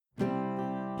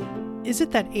Is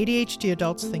it that ADHD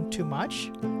adults think too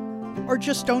much? Or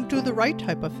just don't do the right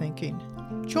type of thinking?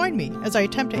 Join me as I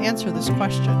attempt to answer this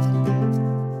question.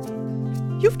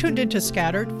 You've tuned into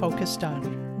Scattered, Focused on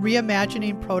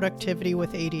Reimagining Productivity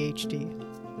with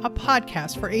ADHD, a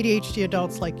podcast for ADHD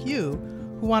adults like you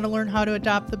who want to learn how to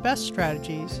adopt the best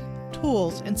strategies,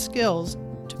 tools, and skills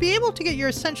to be able to get your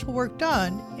essential work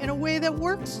done in a way that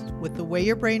works with the way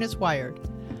your brain is wired.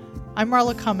 I'm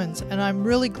Marla Cummins, and I'm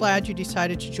really glad you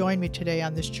decided to join me today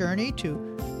on this journey to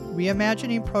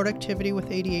reimagining productivity with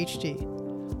ADHD,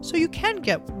 so you can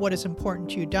get what is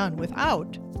important to you done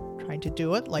without trying to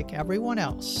do it like everyone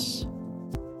else. In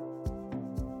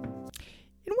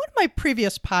one of my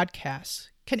previous podcasts,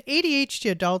 Can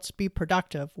ADHD Adults Be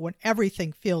Productive When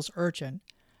Everything Feels Urgent?,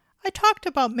 I talked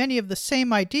about many of the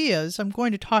same ideas I'm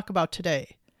going to talk about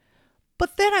today.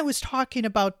 But then I was talking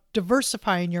about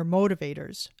diversifying your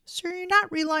motivators, so you're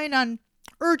not relying on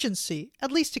urgency,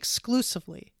 at least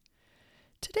exclusively.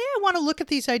 Today I want to look at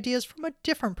these ideas from a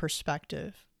different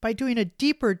perspective, by doing a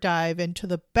deeper dive into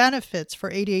the benefits for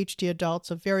ADHD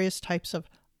adults of various types of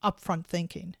upfront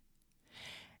thinking.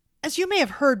 As you may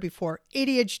have heard before,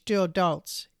 ADHD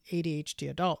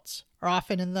adults are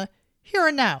often in the here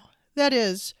and now. That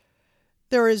is,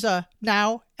 there is a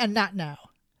now and not now.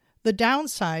 The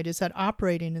downside is that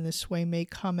operating in this way may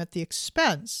come at the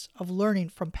expense of learning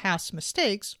from past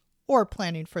mistakes or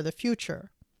planning for the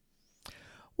future.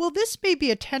 While this may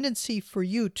be a tendency for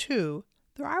you too,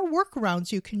 there are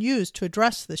workarounds you can use to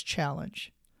address this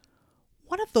challenge.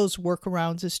 One of those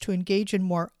workarounds is to engage in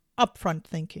more upfront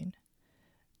thinking.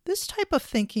 This type of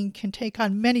thinking can take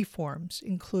on many forms,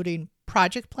 including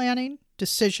project planning,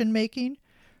 decision-making,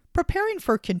 preparing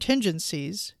for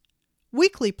contingencies,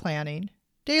 weekly planning,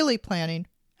 daily planning,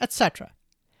 etc.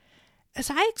 As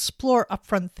I explore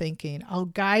upfront thinking, I'll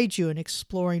guide you in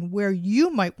exploring where you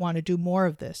might want to do more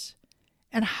of this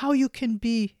and how you can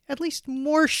be at least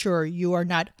more sure you are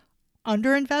not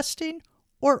underinvesting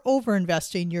or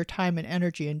overinvesting your time and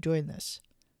energy in doing this.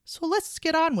 So let's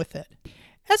get on with it.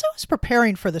 As I was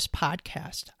preparing for this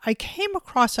podcast, I came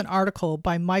across an article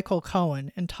by Michael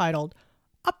Cohen entitled,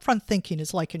 "Upfront Thinking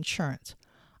is Like Insurance."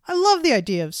 I love the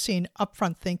idea of seeing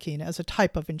upfront thinking as a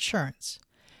type of insurance.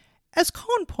 As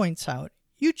Cohen points out,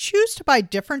 you choose to buy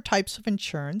different types of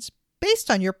insurance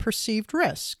based on your perceived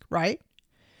risk, right?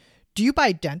 Do you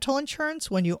buy dental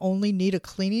insurance when you only need a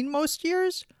cleaning most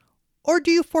years? Or do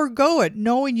you forego it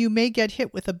knowing you may get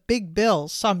hit with a big bill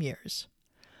some years?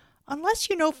 Unless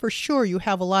you know for sure you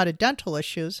have a lot of dental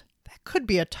issues, that could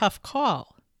be a tough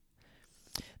call.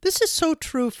 This is so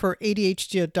true for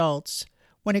ADHD adults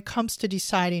when it comes to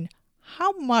deciding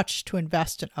how much to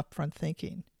invest in upfront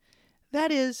thinking.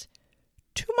 That is,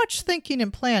 too much thinking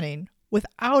and planning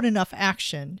without enough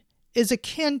action is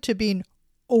akin to being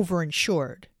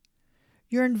overinsured.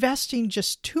 You're investing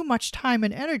just too much time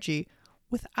and energy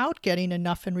without getting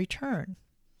enough in return.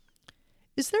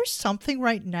 Is there something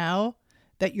right now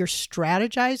that you're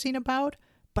strategizing about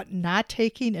but not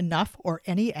taking enough or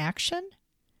any action?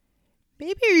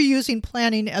 Maybe you're using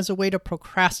planning as a way to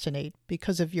procrastinate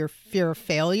because of your fear of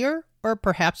failure or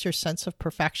perhaps your sense of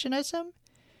perfectionism.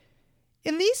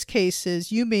 In these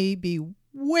cases, you may be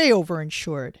way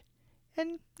overinsured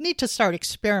and need to start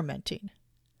experimenting.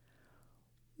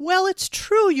 Well, it's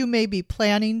true you may be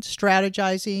planning,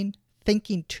 strategizing,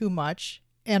 thinking too much,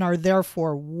 and are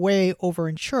therefore way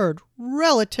overinsured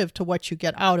relative to what you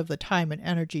get out of the time and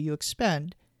energy you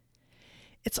expend.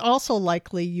 It's also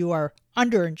likely you are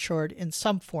underinsured in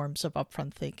some forms of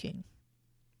upfront thinking.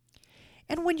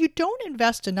 And when you don't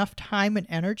invest enough time and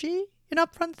energy in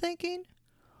upfront thinking,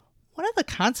 one of the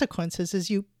consequences is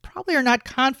you probably are not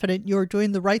confident you're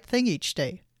doing the right thing each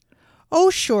day.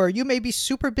 Oh, sure, you may be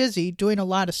super busy doing a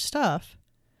lot of stuff,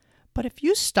 but if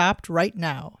you stopped right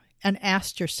now and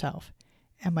asked yourself,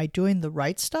 am I doing the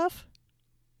right stuff?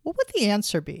 What would the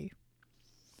answer be?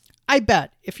 I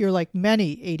bet if you're like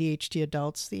many ADHD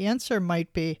adults, the answer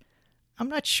might be, I'm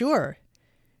not sure.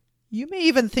 You may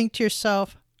even think to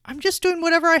yourself, I'm just doing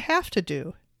whatever I have to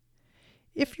do.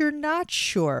 If you're not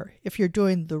sure if you're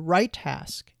doing the right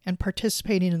task and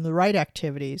participating in the right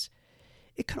activities,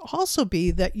 it could also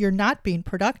be that you're not being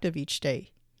productive each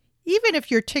day, even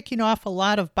if you're ticking off a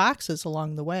lot of boxes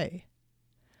along the way.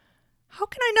 How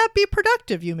can I not be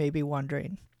productive, you may be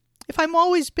wondering, if I'm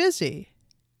always busy?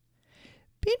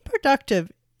 Being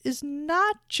productive is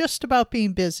not just about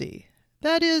being busy.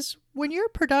 That is, when you're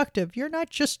productive, you're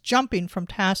not just jumping from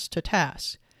task to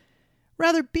task.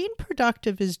 Rather, being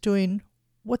productive is doing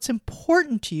what's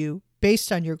important to you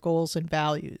based on your goals and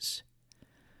values.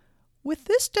 With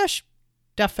this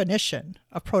definition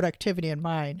of productivity in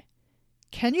mind,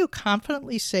 Can you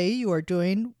confidently say you are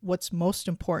doing what's most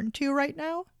important to you right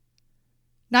now?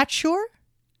 Not sure?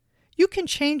 You can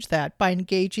change that by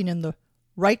engaging in the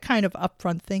right kind of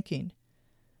upfront thinking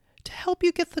to help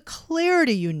you get the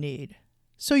clarity you need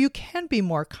so you can be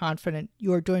more confident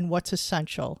you are doing what's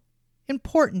essential,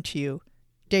 important to you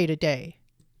day to day.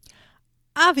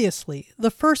 Obviously,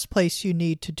 the first place you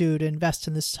need to do to invest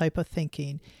in this type of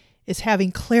thinking is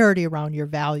having clarity around your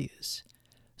values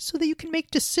so that you can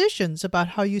make decisions about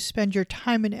how you spend your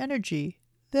time and energy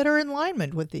that are in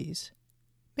alignment with these.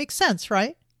 Makes sense,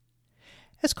 right?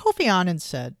 As Kofi Annan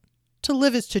said, to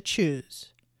live is to choose.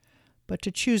 But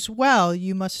to choose well,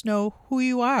 you must know who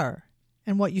you are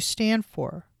and what you stand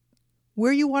for,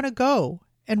 where you want to go,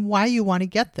 and why you want to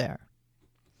get there.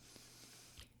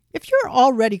 If you're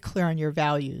already clear on your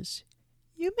values,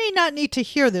 you may not need to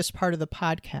hear this part of the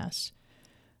podcast.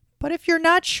 But if you're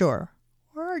not sure,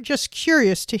 or are just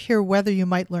curious to hear whether you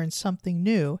might learn something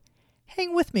new,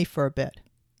 hang with me for a bit.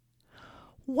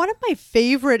 One of my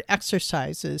favorite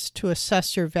exercises to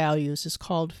assess your values is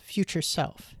called Future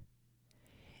Self.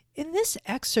 In this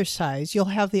exercise, you'll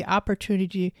have the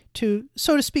opportunity to,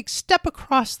 so to speak, step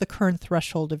across the current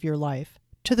threshold of your life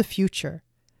to the future.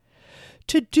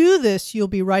 To do this, you'll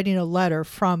be writing a letter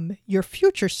from your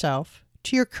future self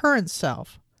to your current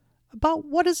self about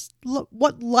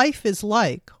what life is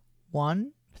like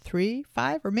 1, 3,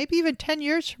 5, or maybe even 10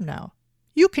 years from now.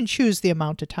 You can choose the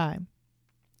amount of time.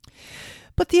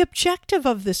 But the objective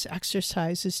of this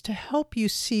exercise is to help you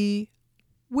see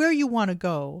where you want to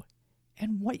go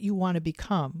and what you want to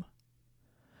become.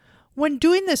 When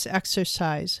doing this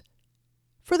exercise,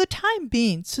 for the time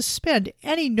being, suspend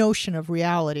any notion of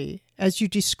reality as you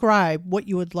describe what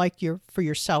you would like for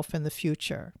yourself in the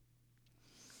future.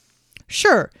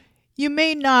 Sure, you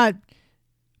may not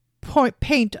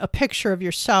paint a picture of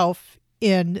yourself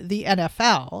in the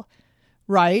NFL,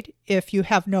 right, if you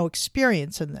have no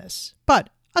experience in this. But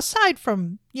aside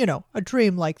from, a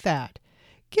dream like that,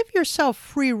 give yourself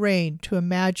free rein to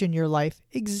imagine your life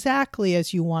exactly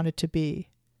as you want it to be.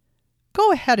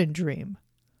 Go ahead and dream.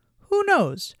 Who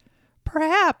knows?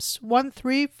 Perhaps 1,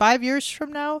 3, 5 years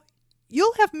from now,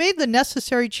 you'll have made the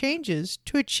necessary changes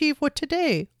to achieve what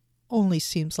today only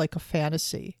seems like a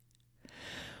fantasy.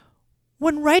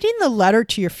 When writing the letter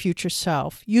to your future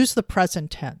self, use the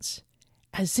present tense,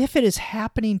 as if it is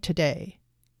happening today.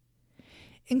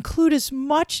 Include as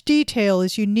much detail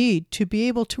as you need to be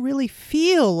able to really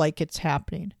feel like it's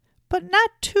happening, but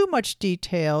not too much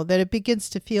detail that it begins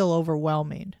to feel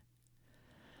overwhelming.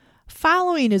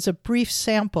 Following is a brief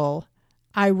sample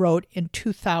I wrote in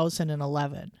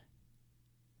 2011.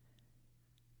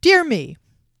 Dear me,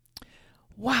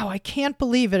 wow, I can't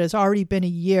believe it has already been a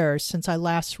year since I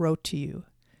last wrote to you.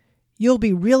 You'll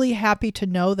be really happy to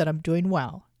know that I'm doing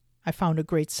well. I found a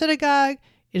great synagogue.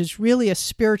 It is really a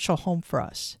spiritual home for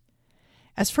us.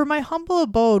 As for my humble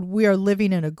abode, we are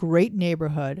living in a great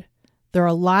neighborhood. There are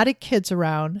a lot of kids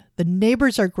around, the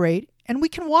neighbors are great, and we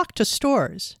can walk to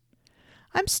stores.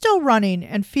 I'm still running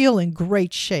and feel in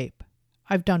great shape.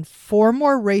 I've done 4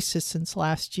 more races since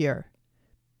last year.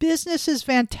 Business is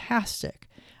fantastic.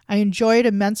 I enjoy it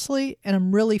immensely, and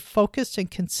I'm really focused and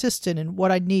consistent in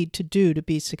what I need to do to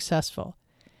be successful.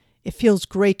 It feels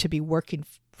great to be working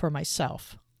for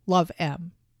myself. Love,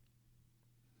 M.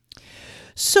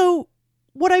 So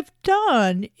what I've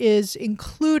done is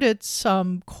included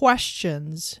some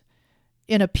questions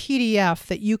in a PDF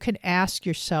that you can ask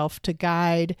yourself to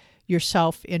guide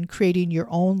yourself in creating your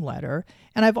own letter.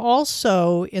 And I've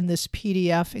also, in this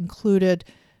PDF, included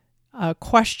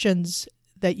questions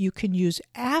that you can use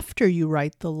after you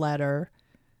write the letter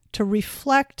to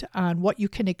reflect on what you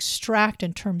can extract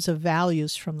in terms of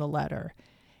values from the letter.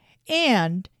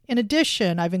 And in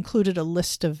addition, I've included a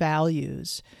list of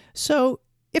values. So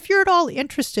if you're at all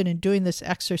interested in doing this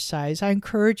exercise, I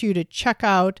encourage you to check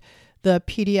out the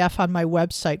PDF on my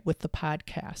website with the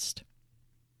podcast.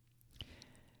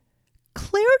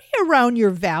 Clarity around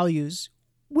your values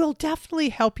will definitely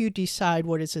help you decide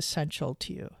what is essential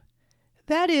to you.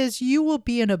 That is, you will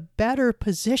be in a better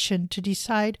position to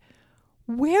decide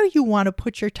where you want to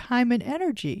put your time and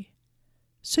energy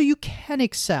so you can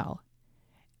excel.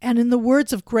 And in the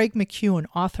words of Greg McKeown,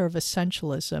 author of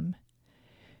Essentialism,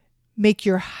 make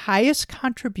your highest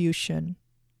contribution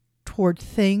toward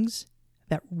things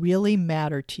that really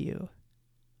matter to you.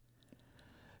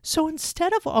 So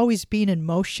instead of always being in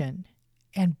motion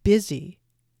and busy,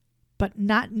 but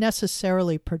not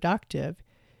necessarily productive,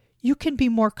 you can be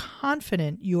more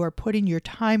confident you are putting your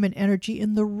time and energy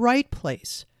in the right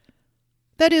place.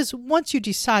 That is, once you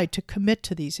decide to commit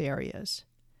to these areas.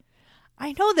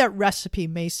 I know that recipe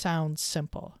may sound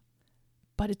simple,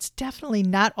 but it's definitely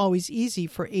not always easy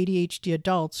for ADHD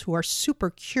adults who are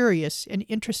super curious and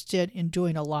interested in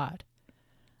doing a lot.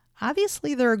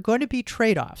 Obviously, there are going to be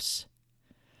trade-offs.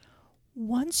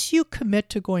 Once you commit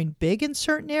to going big in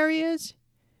certain areas,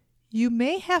 you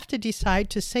may have to decide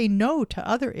to say no to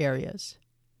other areas.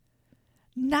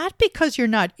 Not because you're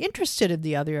not interested in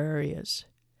the other areas,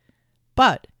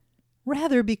 but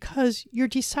rather because you're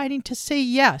deciding to say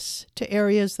yes to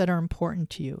areas that are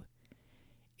important to you,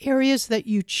 areas that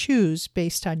you choose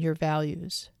based on your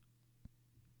values.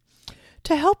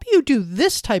 To help you do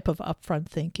this type of upfront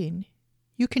thinking,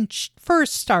 you can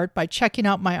first start by checking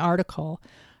out my article,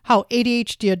 How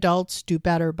ADHD Adults Do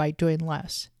Better by Doing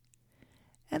Less.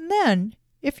 And then,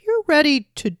 if you're ready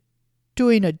to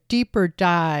doing a deeper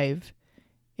dive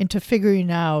into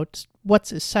figuring out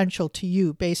what's essential to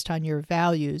you based on your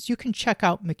values, you can check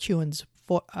out McEwen's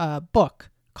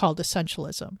book called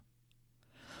Essentialism.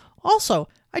 Also,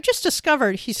 I just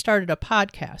discovered he started a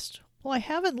podcast. Well, I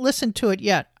haven't listened to it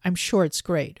yet. I'm sure it's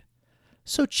great.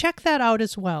 So check that out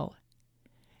as well.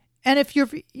 And if you're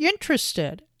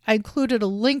interested, I included a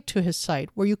link to his site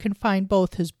where you can find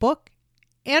both his book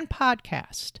and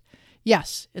podcast.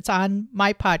 Yes, it's on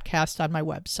my podcast on my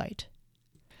website.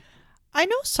 I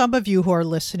know some of you who are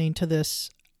listening to this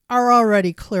are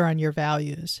already clear on your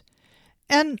values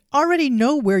and already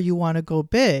know where you want to go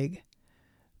big,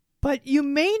 but you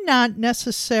may not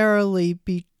necessarily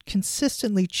be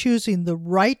consistently choosing the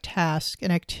right tasks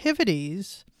and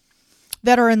activities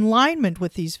that are in alignment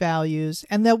with these values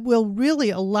and that will really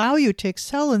allow you to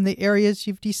excel in the areas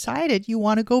you've decided you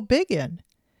want to go big in.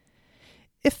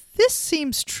 If this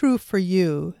seems true for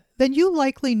you, then you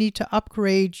likely need to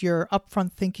upgrade your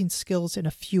upfront thinking skills in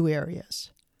a few areas.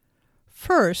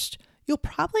 First, you'll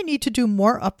probably need to do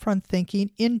more upfront thinking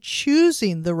in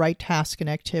choosing the right tasks and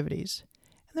activities.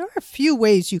 And there are a few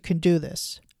ways you can do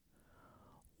this.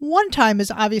 One time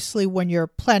is obviously when you're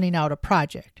planning out a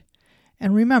project.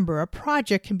 And remember, a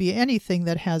project can be anything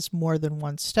that has more than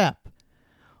one step.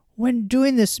 When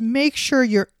doing this, make sure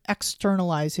you're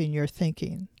externalizing your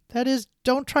thinking. That is,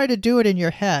 don't try to do it in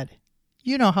your head.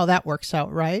 You know how that works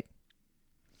out, right?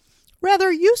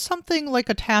 Rather, use something like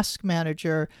a task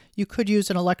manager. You could use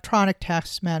an electronic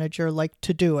task manager like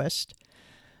Todoist.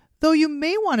 Though you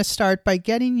may want to start by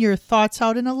getting your thoughts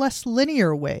out in a less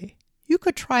linear way. You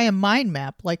could try a mind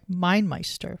map like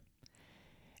MindMeister.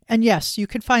 And yes, you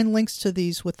can find links to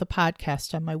these with the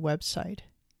podcast on my website.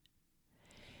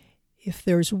 If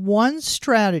there's one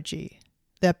strategy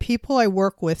that people I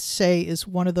work with say is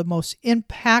one of the most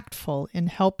impactful in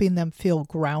helping them feel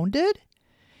grounded,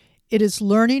 it is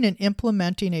learning and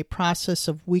implementing a process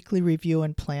of weekly review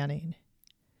and planning.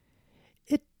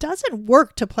 It doesn't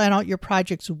work to plan out your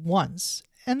projects once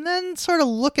and then sort of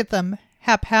look at them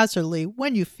haphazardly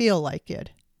when you feel like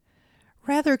it.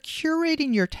 Rather,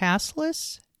 curating your task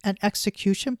list and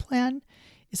execution plan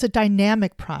is a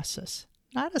dynamic process,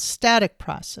 not a static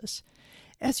process.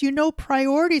 As you know,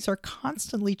 priorities are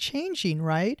constantly changing,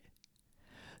 right?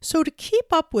 So to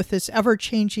keep up with this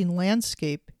ever-changing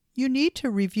landscape, you need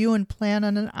to review and plan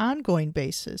on an ongoing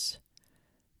basis.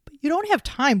 But you don't have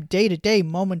time day to day,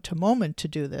 moment to moment to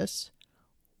do this.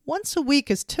 Once a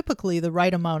week is typically the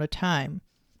right amount of time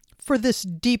for this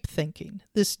deep thinking,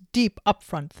 this deep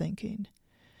upfront thinking.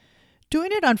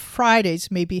 Doing it on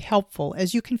Fridays may be helpful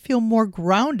as you can feel more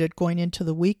grounded going into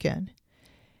the weekend.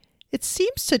 It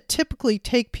seems to typically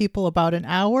take people about an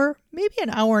hour, maybe an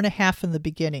hour and a half in the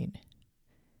beginning.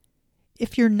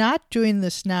 If you're not doing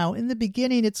this now, in the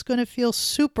beginning, it's going to feel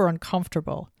super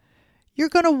uncomfortable. You're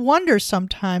going to wonder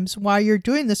sometimes why you're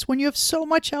doing this when you have so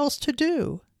much else to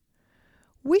do.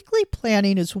 Weekly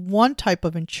planning is one type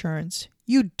of insurance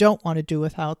you don't want to do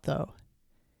without, though.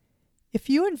 If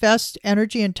you invest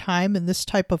energy and time in this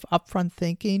type of upfront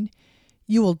thinking,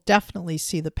 you will definitely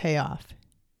see the payoff.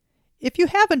 If you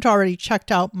haven't already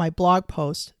checked out my blog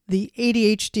post, The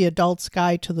ADHD Adult's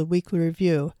Guide to the Weekly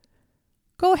Review,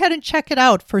 go ahead and check it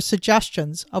out for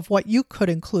suggestions of what you could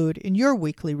include in your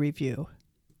weekly review.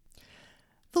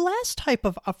 The last type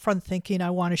of upfront thinking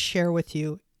I want to share with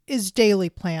you is daily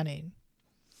planning.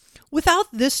 Without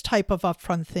this type of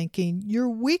upfront thinking, your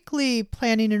weekly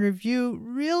planning and review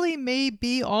really may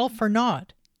be all for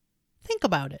naught. Think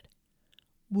about it.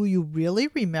 Will you really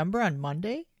remember on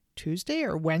Monday, Tuesday,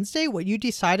 or Wednesday what you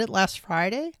decided last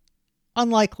Friday?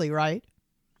 Unlikely, right?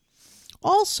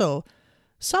 Also,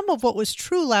 some of what was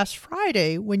true last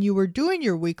Friday when you were doing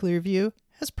your weekly review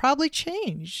has probably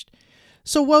changed.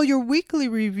 So while your weekly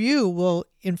review will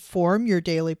inform your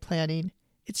daily planning,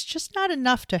 it's just not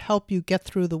enough to help you get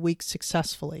through the week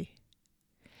successfully.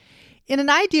 In an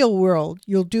ideal world,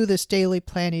 you'll do this daily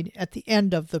planning at the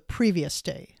end of the previous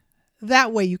day.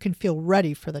 That way you can feel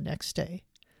ready for the next day.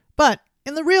 But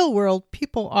in the real world,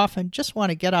 people often just want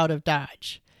to get out of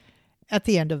Dodge at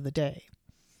the end of the day.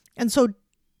 And so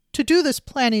to do this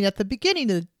planning at the beginning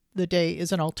of the day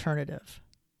is an alternative.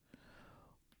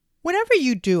 Whenever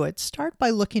you do it, start by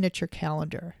looking at your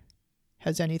calendar.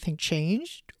 Has anything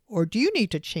changed? Or do you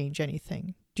need to change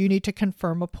anything? Do you need to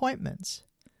confirm appointments?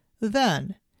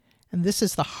 Then, and this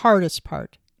is the hardest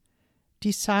part,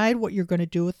 decide what you're going to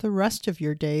do with the rest of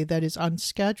your day that is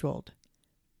unscheduled.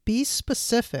 Be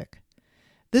specific.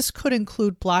 This could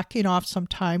include blocking off some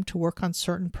time to work on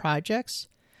certain projects,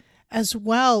 as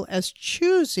well as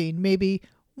choosing maybe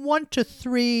 1 to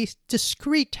 3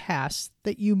 discrete tasks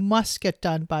that you must get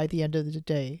done by the end of the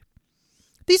day.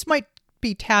 These might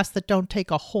be tasks that don't take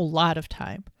a whole lot of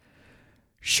time.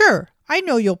 Sure, I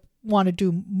know you'll want to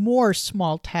do more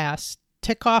small tasks,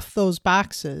 tick off those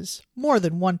boxes, more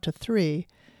than 1 to 3,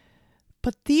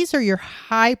 but these are your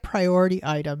high priority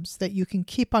items that you can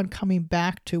keep on coming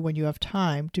back to when you have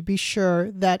time to be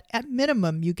sure that at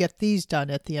minimum you get these done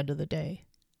at the end of the day.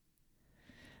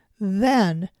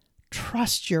 Then,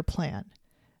 trust your plan.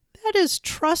 That is,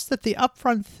 trust that the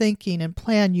upfront thinking and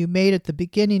plan you made at the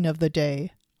beginning of the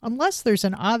day, unless there's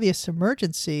an obvious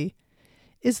emergency,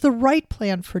 is the right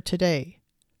plan for today.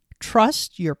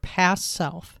 Trust your past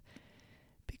self,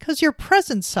 because your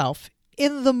present self,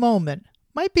 in the moment,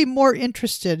 might be more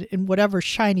interested in whatever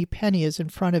shiny penny is in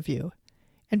front of you,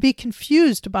 and be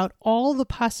confused about all the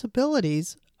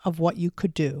possibilities of what you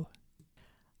could do.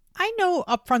 I know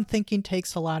upfront thinking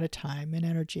takes a lot of time and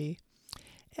energy,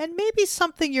 and maybe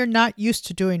something you're not used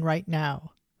to doing right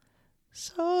now.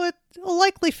 So it'll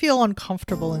likely feel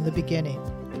uncomfortable in the beginning,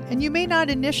 and you may not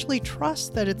initially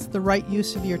trust that it's the right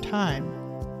use of your time.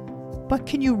 But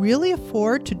can you really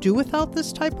afford to do without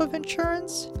this type of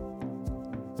insurance?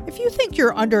 If you think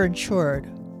you're underinsured,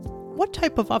 what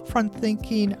type of upfront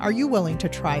thinking are you willing to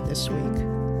try this week?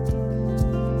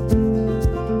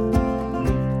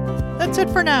 That's it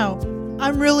for now.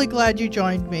 I'm really glad you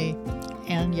joined me,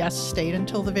 and yes, stayed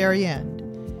until the very end.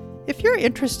 If you're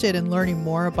interested in learning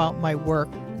more about my work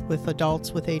with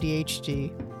adults with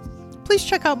ADHD, please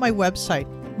check out my website,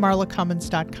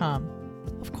 marlacummins.com.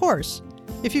 Of course,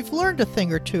 if you've learned a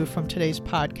thing or two from today's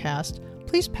podcast,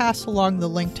 please pass along the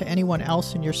link to anyone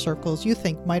else in your circles you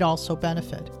think might also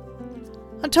benefit.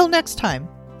 Until next time,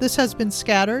 this has been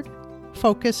Scattered,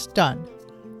 Focused, Done.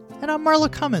 And I'm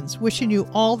Marla Cummins, wishing you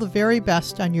all the very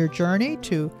best on your journey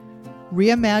to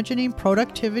reimagining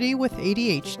productivity with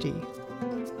ADHD.